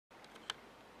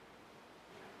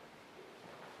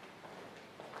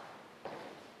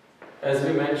As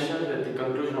we mentioned at the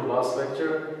conclusion of last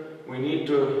lecture, we need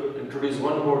to introduce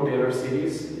one more Taylor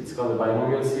series. It's called the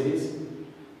binomial series.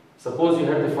 Suppose you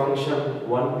have the function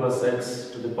 1 plus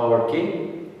x to the power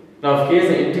k. Now if k is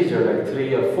an integer like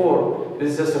 3 or 4,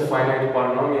 this is just a finite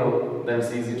polynomial, then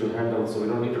it's easy to handle, so we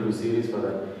don't need to do series for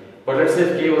that. But let's say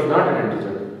if k was not an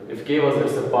integer, if k was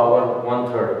let's say power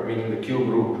 1/3, meaning the cube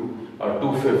root, or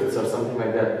 2/5 or something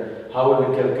like that, how will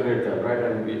we calculate that, right?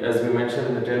 And as we mentioned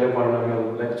in the Taylor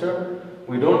polynomial lecture,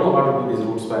 we don't know how to do these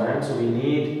roots by hand, so we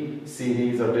need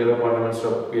series or Taylor polynomials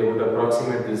to be able to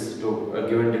approximate this to a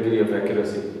given degree of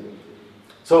accuracy.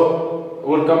 So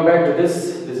we'll come back to this.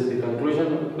 This is the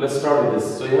conclusion. Let's start with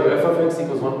this. So you have f of x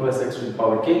equals 1 plus x to the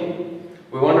power k.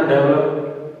 We want to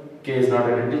develop, k is not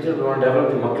an integer, we want to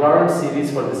develop the Maclaurin series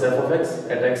for this f of x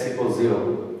at x equals 0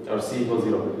 or c equals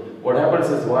 0. What happens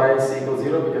is why c equals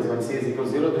 0? Because when c is equal to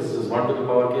 0, this is 1 to the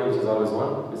power k, which is always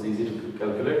 1. It's easy to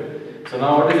calculate. So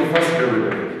now what is the first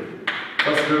derivative?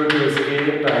 First derivative is k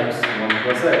times 1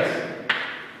 plus x.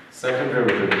 Second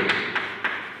derivative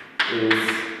is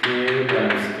k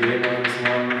times k minus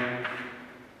 1.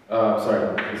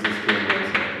 This is k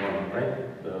minus 1, right?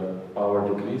 The power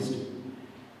decreased.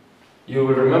 You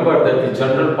will remember that the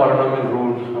general polynomial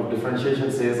rule of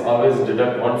differentiation says always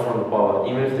deduct 1 from the power,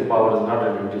 even if the power is not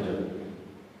an integer.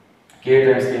 K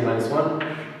times k minus 1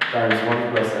 times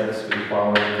 1 plus x to the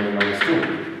power k minus 2.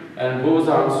 And goes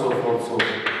on so forth,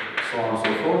 so on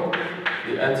so forth.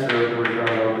 The nth derivative will turn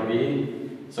out to be,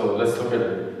 so let's look at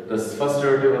it. The first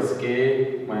derivative was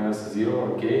k minus 0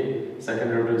 or k. Second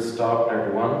derivative stopped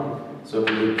at 1. So it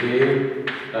will be k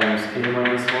times k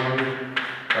minus 1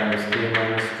 times k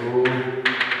minus 2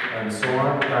 and so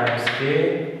on times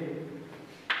k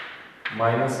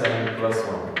minus n plus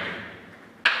 1.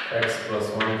 X plus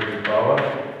 1 to the power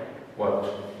what?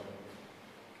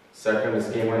 Second is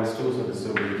k minus 2, so this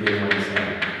will be k minus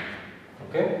n.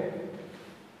 Okay?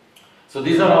 So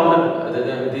these are all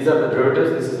these are the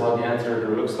derivatives. This is how the nth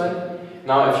derivative looks like.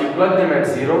 Now if you plug them at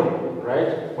 0,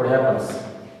 right, what happens?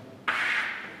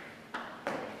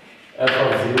 F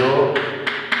of 0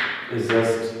 is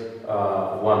just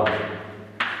 1.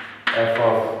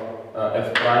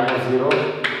 F prime of 0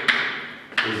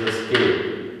 is just k.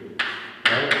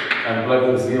 Right? I'm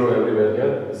plugging 0 everywhere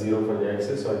here, 0 for the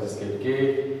x's, so I just get k.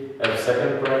 F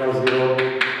second prime of 0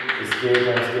 is k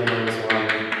times k minus 1.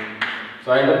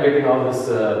 So I end up getting all this,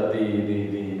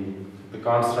 the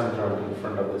constant term in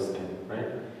front of this thing, right?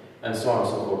 And so on and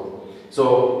so forth. So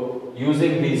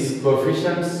using these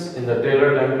coefficients in the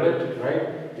Taylor template,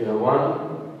 right? You have 1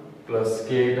 plus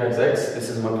k times x. This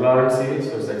is Maclaurin series,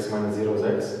 so it's x minus 0 is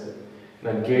x.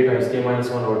 Then k times k minus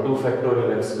 1 over 2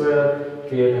 factorial x squared,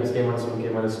 k times k minus 1, k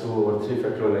minus 2 over 3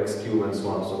 factorial x cube, and so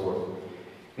on and so forth.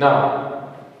 Now,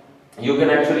 you can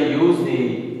actually use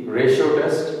the ratio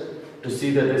test to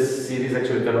see that this series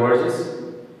actually converges,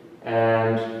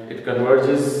 and it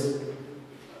converges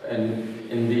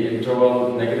in the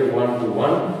interval -1 to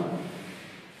 1.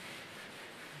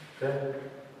 Okay,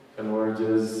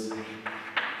 converges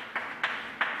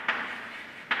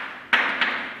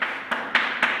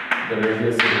the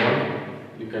radius is 1.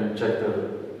 You can check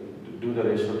do the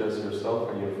ratio test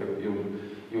yourself, and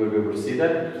you will be able to see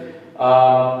that.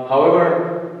 However,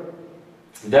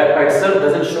 that by itself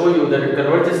doesn't show you that it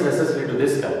converges necessarily to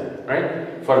this guy, right?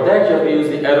 For that you have to use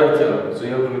the error theorem. So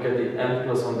you have to look at the n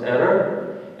plus 1 error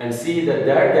and see that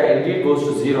that guy indeed goes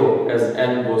to 0 as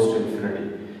n goes to infinity.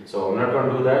 So I'm not going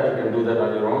to do that, you can do that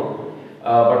on your own.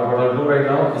 But what I'll do right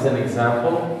now is an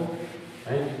example,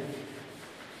 right?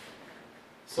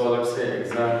 So let's say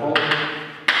example,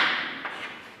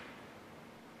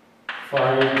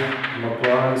 find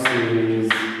Maclaurin series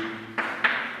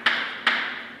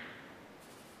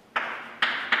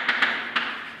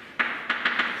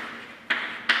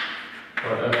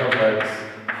for f of x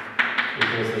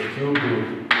equals the cube root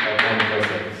of 1 plus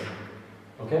x.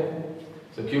 Okay?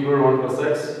 So cube root 1 plus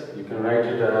x, you can write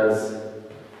it as,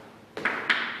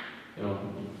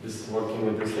 this working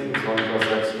with this thing is 1 plus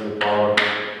x to the power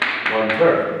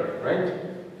 1/3, right?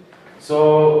 So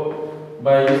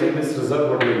by using this result,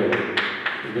 what do you get?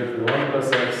 You get 1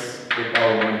 plus x to the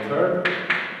power 1/3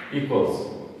 equals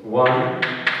 1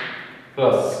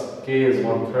 plus k is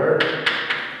 1/3,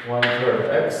 1/3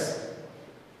 x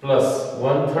plus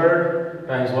 1/3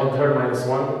 times 1/3 minus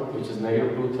 1, which is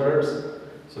 -2/3.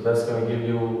 So that's going to give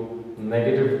you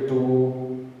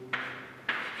 -2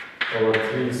 over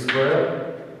 3 squared.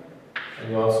 And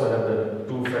you also have the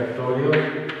 2 factorial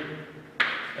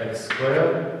x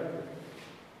squared,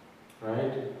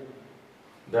 right?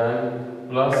 Then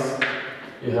plus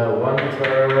you have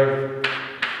 1/3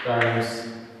 times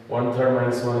 1/3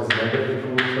 minus 1 is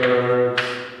 -2/3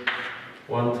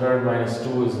 1/3 minus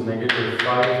 2 is negative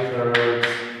 5/3.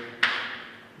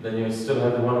 Then you still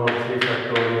have the 1/3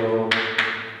 factorial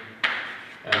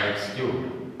and x cubed,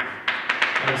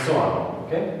 and so on.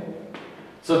 Okay?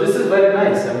 So this is very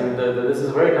nice. I mean, this is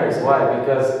very nice. Why?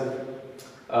 Because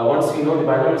once we know the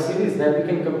binomial series, then we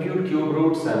can compute cube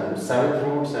roots and 7th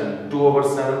roots and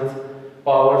 2/7th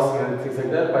powers and things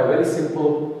like that by very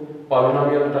simple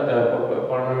polynomial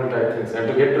type things. And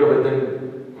to get to within,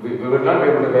 we will not be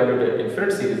able to evaluate an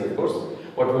infinite series, of course.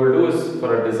 What we will do is, for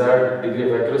a desired degree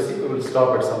of accuracy, we will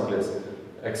stop at some place,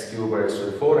 x cubed or x to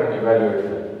the 4, and evaluate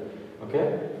that. Okay?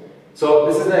 So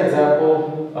this is an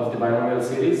example of the binomial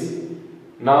series.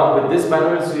 Now with this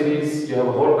binomial series, you have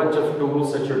a whole bunch of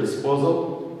tools at your disposal.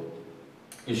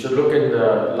 You should look in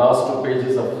the last 2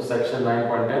 pages of section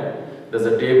 9.10. There's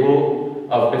a table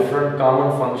of different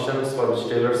common functions for which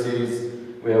Taylor series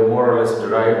we have more or less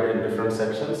derived in different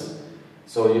sections.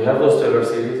 So you have those Taylor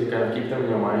series, you can keep them in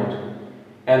your mind.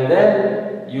 And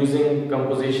then using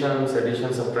compositions,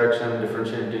 addition, subtraction,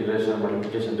 differential integration,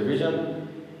 multiplication, division,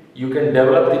 you can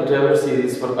develop the Taylor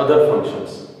series for other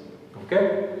functions. Okay?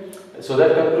 So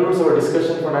that concludes our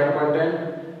discussion for 9.10.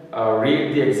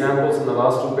 Read the examples in the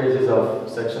last 2 pages of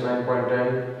section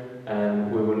 9.10,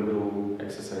 and we will do